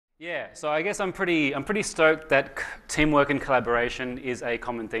Yeah, so I guess I'm pretty stoked that teamwork and collaboration is a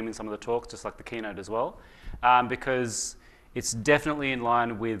common theme in some of the talks, just like the keynote as well, because it's definitely in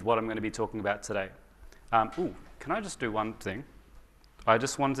line with what I'm going to be talking about today. Can I just do one thing? I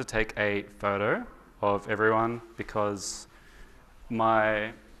just wanted to take a photo of everyone because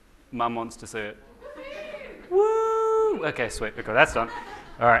my mum wants to see it. Woo! Okay, sweet. Okay, that's done.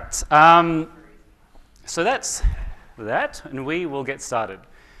 All right. So that's that, and we will get started.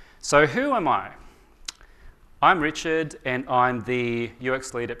 So who am I? I'm Richard, and I'm the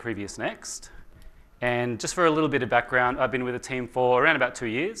UX lead at Previous Next. And just for a little bit of background, I've been with the team for around about 2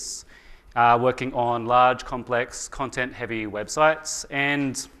 years, working on large, complex, content-heavy websites.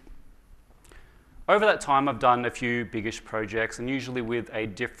 And over that time, I've done a few biggish projects, and usually with a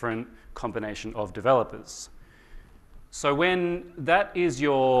different combination of developers. So when that is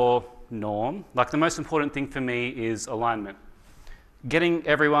your norm, like the most important thing for me is alignment. Getting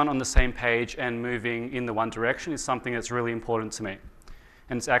everyone on the same page and moving in the one direction is something that's really important to me.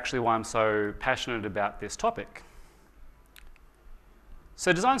 And it's actually why I'm so passionate about this topic.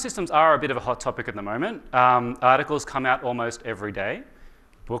 So design systems are a bit of a hot topic at the moment. Articles come out almost every day.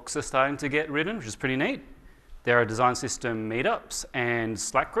 Books are starting to get written, which is pretty neat. There are design system meetups and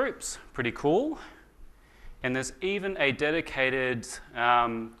Slack groups, pretty cool. And there's even a dedicated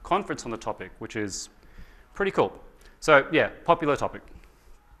conference on the topic, which is pretty cool. So yeah, popular topic.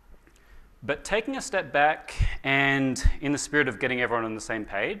 But taking a step back and in the spirit of getting everyone on the same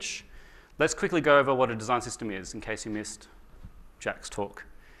page, let's quickly go over what a design system is in case you missed Jack's talk.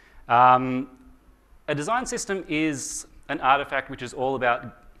 A design system is an artifact which is all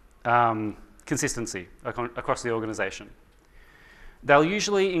about consistency across the organization. They'll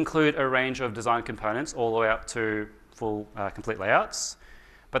usually include a range of design components all the way up to full complete layouts.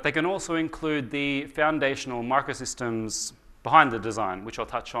 But they can also include the foundational microsystems behind the design, which I'll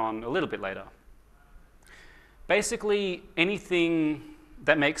touch on a little bit later. Basically, anything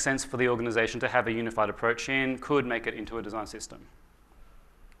that makes sense for the organization to have a unified approach in could make it into a design system.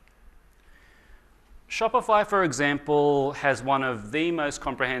 Shopify, for example, has one of the most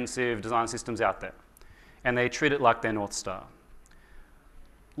comprehensive design systems out there, and they treat it like their North Star.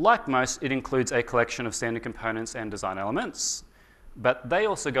 Like most, it includes a collection of standard components and design elements, but they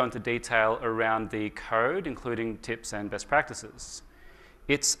also go into detail around the code, including tips and best practices.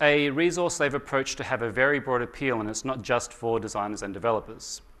 It's a resource they've approached to have a very broad appeal, and it's not just for designers and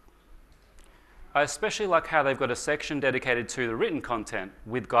developers. I especially like how they've got a section dedicated to the written content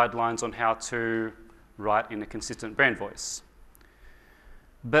with guidelines on how to write in a consistent brand voice.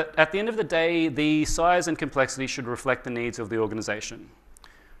 But at the end of the day, the size and complexity should reflect the needs of the organization.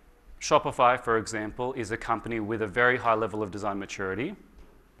 Shopify, for example, is a company with a very high level of design maturity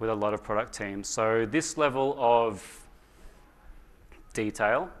with a lot of product teams. So this level of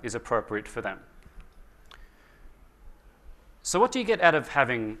detail is appropriate for them. So what do you get out of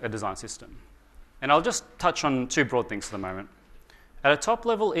having a design system? And I'll just touch on two broad things for the moment. At a top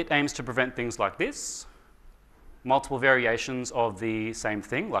level, it aims to prevent things like this, multiple variations of the same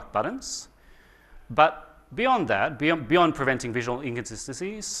thing, like buttons. But beyond that, beyond preventing visual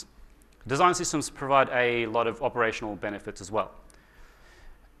inconsistencies, design systems provide a lot of operational benefits as well.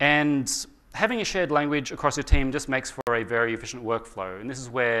 And having a shared language across your team just makes for a very efficient workflow. And this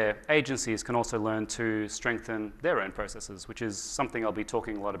is where agencies can also learn to strengthen their own processes, which is something I'll be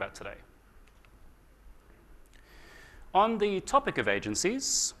talking a lot about today. On the topic of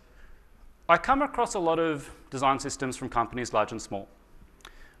agencies, I come across a lot of design systems from companies large and small.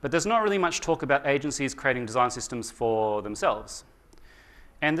 But there's not really much talk about agencies creating design systems for themselves.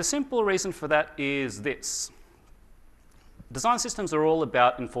 And the simple reason for that is this. Design systems are all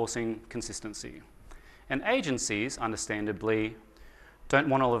about enforcing consistency. And agencies, understandably, don't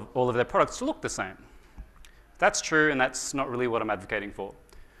want all of their products to look the same. That's true, and that's not really what I'm advocating for.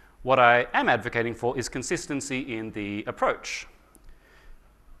 What I am advocating for is consistency in the approach.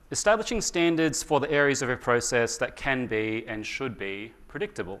 Establishing standards for the areas of a process that can be and should be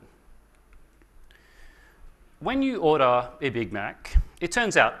predictable. When you order a Big Mac, it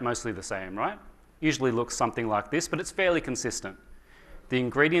turns out mostly the same, right? Usually looks something like this, but it's fairly consistent. The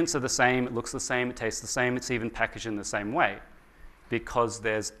ingredients are the same, it looks the same, it tastes the same, it's even packaged in the same way because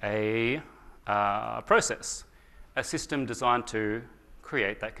there's a process, a system designed to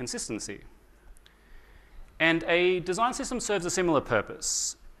create that consistency. And a design system serves a similar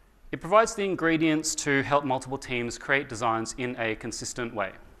purpose. It provides the ingredients to help multiple teams create designs in a consistent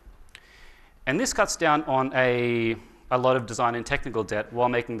way. And this cuts down on a lot of design and technical debt while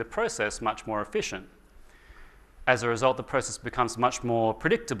making the process much more efficient. As a result, the process becomes much more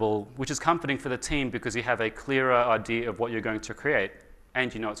predictable, which is comforting for the team because you have a clearer idea of what you're going to create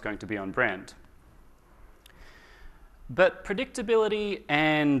and you know it's going to be on brand. But predictability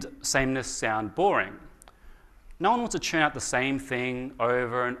and sameness sound boring. No one wants to churn out the same thing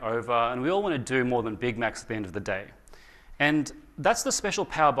over and over, and we all want to do more than Big Macs at the end of the day. And that's the special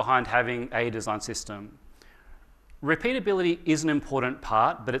power behind having a design system. Repeatability is an important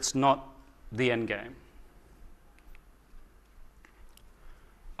part, but it's not the end game.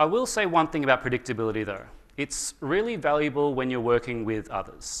 I will say one thing about predictability though. It's really valuable when you're working with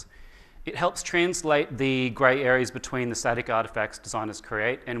others. It helps translate the grey areas between the static artifacts designers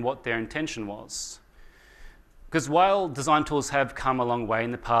create and what their intention was. Because while design tools have come a long way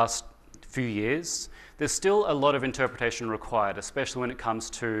in the past few years, there's still a lot of interpretation required, especially when it comes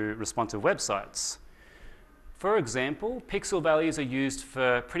to responsive websites. For example, pixel values are used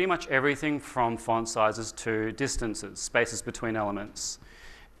for pretty much everything from font sizes to distances, spaces between elements.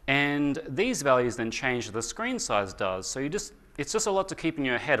 And these values then change as the screen size does, so it's just a lot to keep in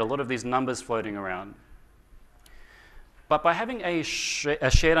your head, a lot of these numbers floating around. But by having a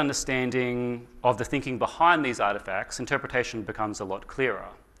shared understanding of the thinking behind these artifacts, interpretation becomes a lot clearer.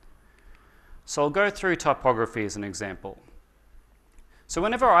 So I'll go through typography as an example. So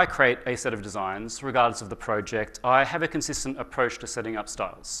whenever I create a set of designs, regardless of the project, I have a consistent approach to setting up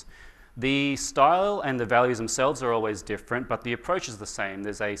styles. The style and the values themselves are always different, but the approach is the same.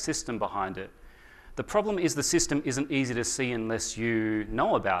 There's a system behind it. The problem is the system isn't easy to see unless you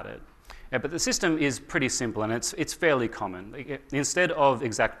know about it. But the system is pretty simple and it's fairly common. Instead of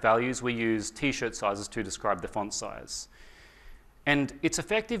exact values, we use t-shirt sizes to describe the font size. And it's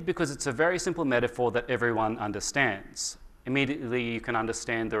effective because it's a very simple metaphor that everyone understands. Immediately you can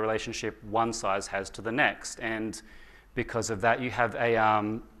understand the relationship one size has to the next, and because of that you have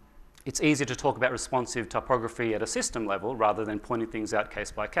it's easier to talk about responsive typography at a system level rather than pointing things out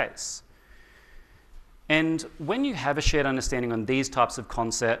case by case. And when you have a shared understanding on these types of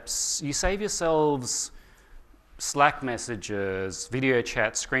concepts, you save yourselves Slack messages, video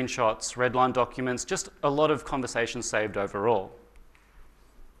chats, screenshots, redline documents, just a lot of conversations saved overall.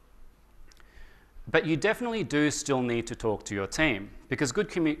 But you definitely do still need to talk to your team, because good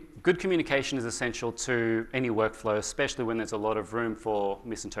communication is essential to any workflow, especially when there's a lot of room for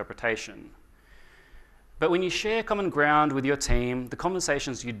misinterpretation. But when you share common ground with your team, the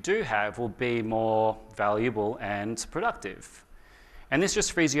conversations you do have will be more valuable and productive. And this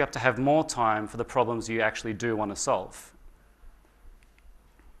just frees you up to have more time for the problems you actually do want to solve.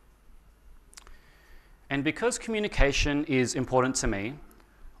 And because communication is important to me,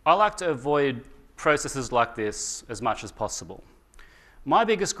 I like to avoid processes like this as much as possible. My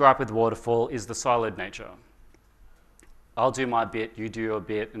biggest gripe with waterfall is the siloed nature. I'll do my bit, you do your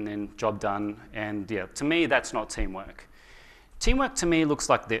bit, and then job done. And yeah, to me, that's not teamwork. Teamwork to me looks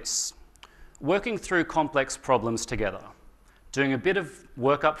like this: working through complex problems together, doing a bit of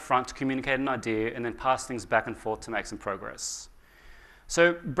work up front to communicate an idea, and then pass things back and forth to make some progress.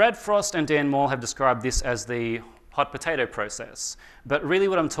 So Brad Frost and Dan Moore have described this as the hot potato process, but really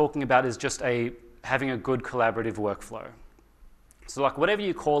what I'm talking about is just having a good collaborative workflow. So like whatever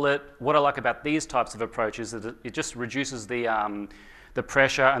you call it, what I like about these types of approaches is that it just reduces the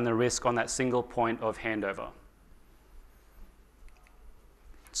pressure and the risk on that single point of handover.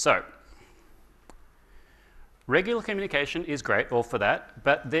 So, regular communication is great, all for that,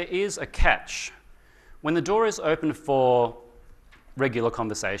 but there is a catch. When the door is open for regular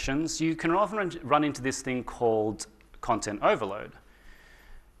conversations, you can often run into this thing called content overload.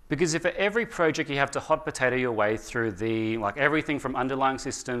 Because if at every project you have to hot potato your way through everything from underlying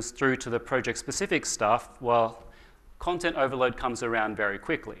systems through to the project specific stuff, well, content overload comes around very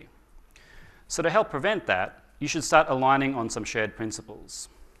quickly. So to help prevent that, you should start aligning on some shared principles.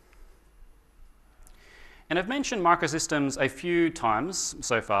 And I've mentioned microsystems a few times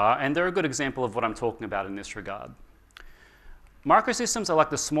so far, and they're a good example of what I'm talking about in this regard. Microsystems are like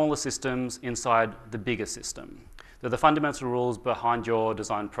the smaller systems inside the bigger system. They're the fundamental rules behind your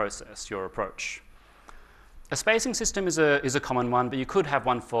design process, your approach. A spacing system is a common one, but you could have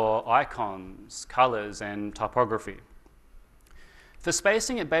one for icons, colors, and typography. For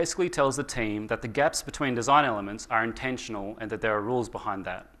spacing, it basically tells the team that the gaps between design elements are intentional and that there are rules behind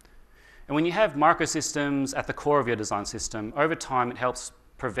that. And when you have microsystems at the core of your design system, over time it helps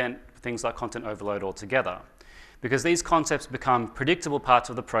prevent things like content overload altogether, because these concepts become predictable parts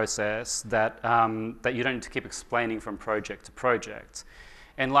of the process that you don't need to keep explaining from project to project.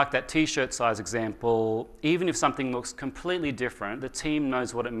 And like that t-shirt size example, even if something looks completely different, the team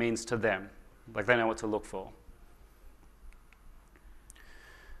knows what it means to them. Like they know what to look for.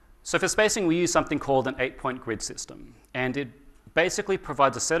 So for spacing, we use something called an 8-point grid system. And it basically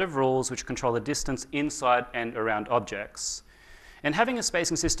provides a set of rules which control the distance inside and around objects. And having a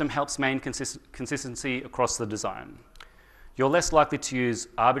spacing system helps maintain consistency across the design. You're less likely to use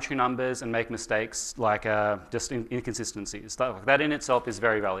arbitrary numbers and make mistakes like just inconsistencies. That in itself is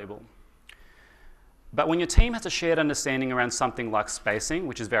very valuable. But when your team has a shared understanding around something like spacing,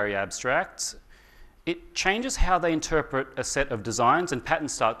 which is very abstract, it changes how they interpret a set of designs and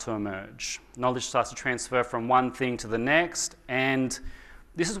patterns start to emerge. Knowledge starts to transfer from one thing to the next, and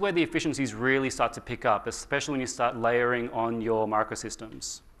this is where the efficiencies really start to pick up, especially when you start layering on your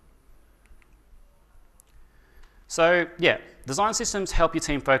microsystems. So yeah, design systems help your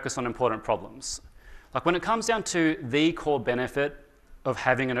team focus on important problems. Like when it comes down to the core benefit of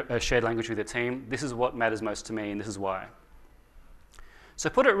having a shared language with your team, this is what matters most to me, and this is why. So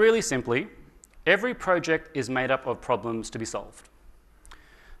put it really simply, every project is made up of problems to be solved.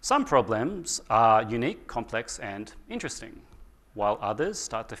 Some problems are unique, complex, and interesting, while others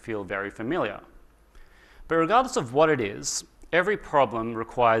start to feel very familiar. But regardless of what it is, every problem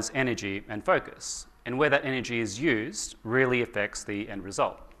requires energy and focus, and where that energy is used really affects the end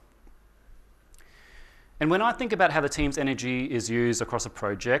result. And when I think about how the team's energy is used across a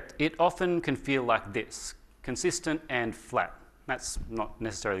project, it often can feel like this, consistent and flat. That's not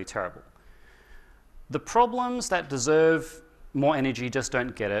necessarily terrible. The problems that deserve more energy just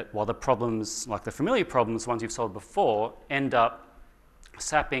don't get it, while the problems, like the familiar problems, ones you've solved before, end up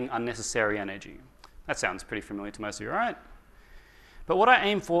sapping unnecessary energy. That sounds pretty familiar to most of you, right? But what I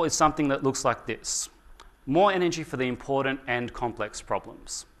aim for is something that looks like this. More energy for the important and complex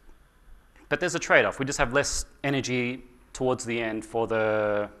problems. But there's a trade-off. We just have less energy towards the end for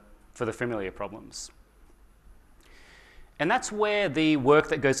the familiar problems. And that's where the work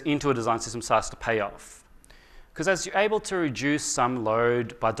that goes into a design system starts to pay off. Because as you're able to reduce some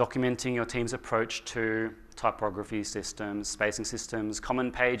load by documenting your team's approach to typography systems, spacing systems,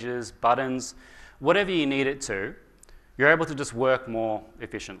 common pages, buttons, whatever you need it to, you're able to just work more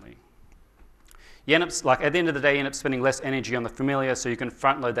efficiently. You end up, like at the end of the day, you end up spending less energy on the familiar, so you can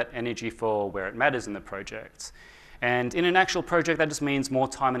front load that energy for where it matters in the project. And in an actual project, that just means more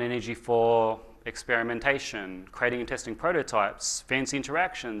time and energy for experimentation, creating and testing prototypes, fancy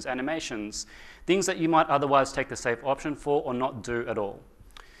interactions, animations, things that you might otherwise take the safe option for or not do at all.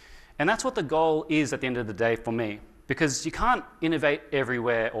 And that's what the goal is at the end of the day for me, because you can't innovate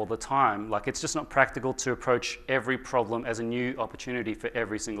everywhere all the time. Like it's just not practical to approach every problem as a new opportunity for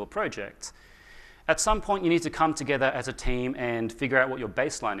every single project. At some point, you need to come together as a team and figure out what your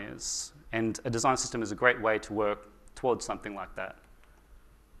baseline is. And a design system is a great way to work towards something like that.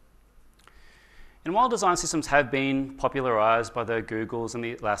 And while design systems have been popularized by the Googles and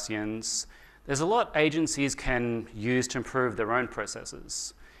the Atlassians, there's a lot agencies can use to improve their own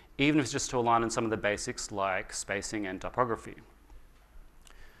processes, even if it's just to align on some of the basics like spacing and typography.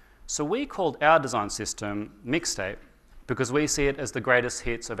 So we called our design system Mixtape because we see it as the greatest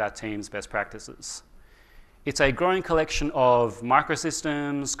hits of our team's best practices. It's a growing collection of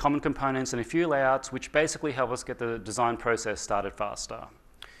microsystems, common components, and a few layouts which basically help us get the design process started faster.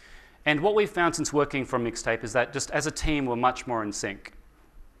 And what we've found since working from Mixtape is that just as a team, we're much more in sync.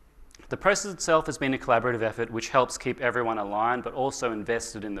 The process itself has been a collaborative effort which helps keep everyone aligned but also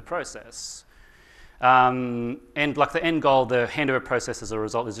invested in the process. And like the end goal, the handover process as a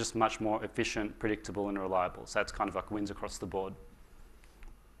result is just much more efficient, predictable, and reliable. So that's kind of like wins across the board.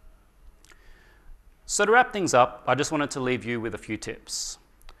 So to wrap things up, I just wanted to leave you with a few tips.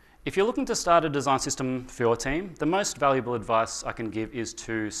 If you're looking to start a design system for your team, the most valuable advice I can give is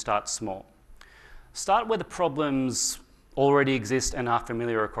to start small. Start where the problems already exist and are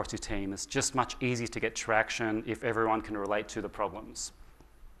familiar across your team. It's just much easier to get traction if everyone can relate to the problems.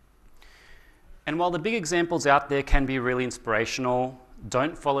 And while the big examples out there can be really inspirational,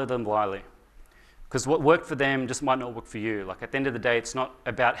 don't follow them blindly. Because what worked for them just might not work for you. Like at the end of the day, it's not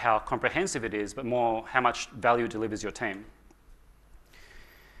about how comprehensive it is, but more how much value it delivers your team.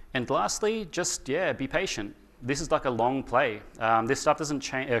 And lastly, just, be patient. This is like a long play. This stuff doesn't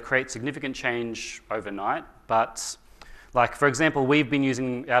create significant change overnight, but like, for example, we've been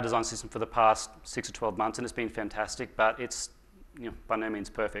using our design system for the past 6 or 12 months, and it's been fantastic, but it's by no means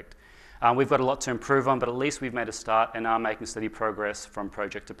perfect. We've got a lot to improve on, but at least we've made a start and are making steady progress from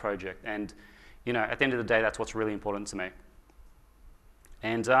project to project. And at the end of the day, that's what's really important to me.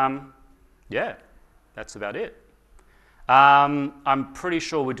 And that's about it. I'm pretty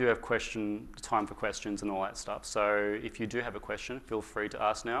sure we do have time for questions and all that stuff. So if you do have a question, feel free to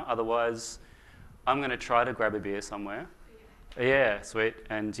ask now. Otherwise, I'm going to try to grab a beer somewhere. Yeah, sweet.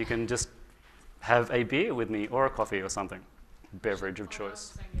 And you can just have a beer with me or a coffee or something. Beverage of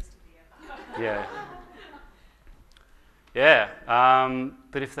choice. Yeah. Yeah.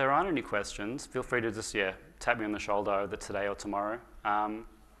 But if there aren't any questions, feel free to just, tap me on the shoulder either today or tomorrow.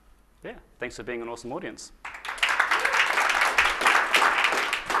 Yeah, thanks for being an awesome audience.